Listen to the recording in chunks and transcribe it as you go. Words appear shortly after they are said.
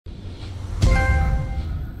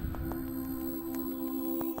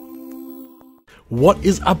What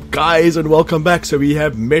is up, guys, and welcome back. So we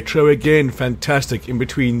have Metro again, fantastic, in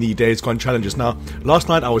between the Days Gone challenges. Now, last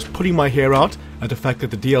night I was putting my hair out at the fact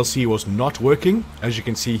that the DLC was not working, as you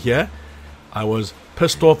can see here. I was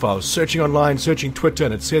pissed off. I was searching online, searching Twitter,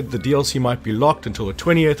 and it said the DLC might be locked until the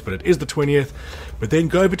 20th, but it is the 20th. But then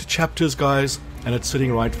go over to chapters, guys, and it's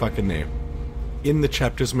sitting right fucking there. In the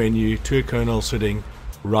chapters menu, Tour Colonel sitting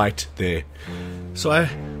right there. So I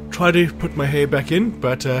tried to put my hair back in,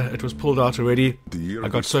 but it was pulled out already. I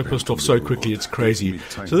got so pissed off so quickly, it's crazy.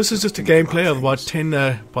 So this is just a gameplay of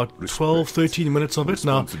about 12, 13 minutes of it.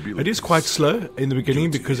 Now, it is quite slow in the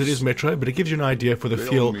beginning because it is Metro, but it gives you an idea for the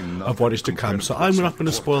feel of what is to come. So I'm not going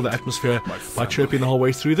to spoil the atmosphere by chirping the whole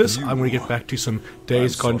way through this. I'm going to get back to some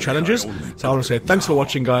Days Gone challenges. So I want to say thanks for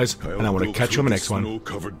watching, guys, and I want to catch you on the next one.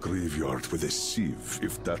 Snow-covered graveyard with a sieve,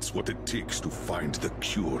 if that's what it takes to find the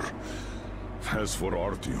cure. As for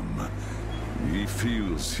Artyom, he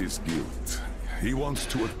feels his guilt. He wants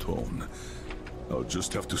to atone. I'll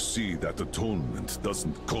just have to see that atonement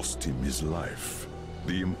doesn't cost him his life.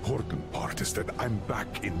 The important part is that I'm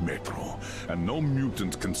back in Metro, and no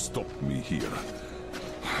mutant can stop me here.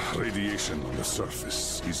 Radiation on the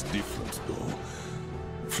surface is different,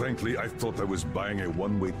 though. Frankly, I thought I was buying a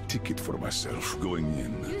one-way ticket for myself going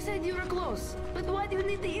in. You said you were close, but why do you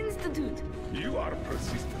need the Institute? You are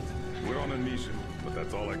persistent. We're on a mission, but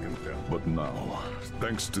that's all I can tell. But now,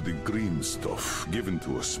 thanks to the green stuff given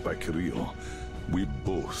to us by Kirill, we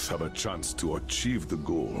both have a chance to achieve the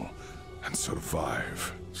goal and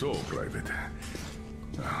survive. So, Private,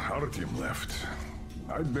 Artyom left.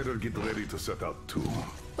 I'd better get ready to set out too.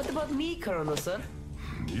 What about me, Colonel, sir?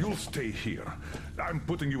 You'll stay here. I'm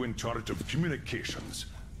putting you in charge of communications.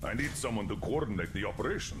 I need someone to coordinate the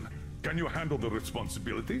operation. Can you handle the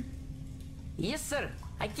responsibility? Yes, sir.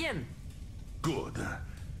 I can. Good.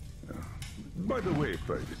 By the way,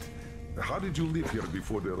 Private, how did you live here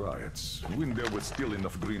before the riots, when there was still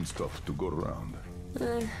enough green stuff to go around?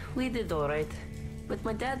 We did all right. But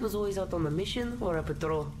my dad was always out on a mission or a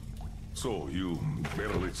patrol. So, you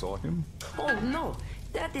barely saw him? Oh, no.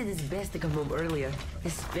 Dad did his best to come home earlier,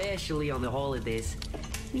 especially on the holidays.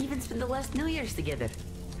 We even spent the last New Year's together.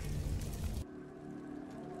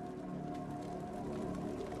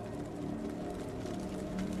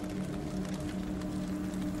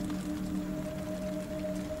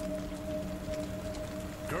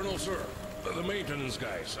 Colonel, sir, the maintenance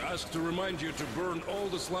guys asked to remind you to burn all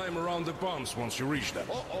the slime around the bombs once you reach them.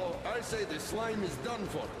 Uh-oh, I say the slime is done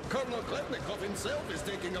for. Colonel Klepnikov himself is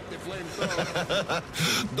taking up the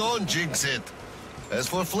flamethrower. Don't jinx it. As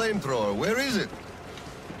for flamethrower, where is it?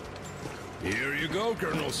 Here you go,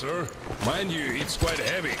 Colonel, sir. Mind you, it's quite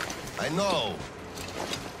heavy. I know.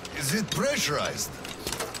 Is it pressurized?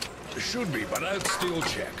 Should be, but I'd still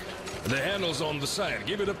check. The handle's on the side.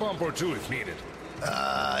 Give it a pump or two if needed.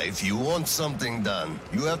 If you want something done,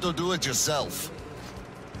 you have to do it yourself.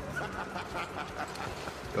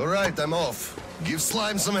 All right, I'm off. Give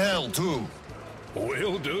slime some hell, too.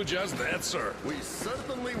 We'll do just that, sir. We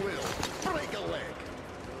certainly will. Break a leg.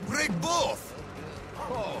 Break both!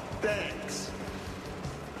 Oh, thanks.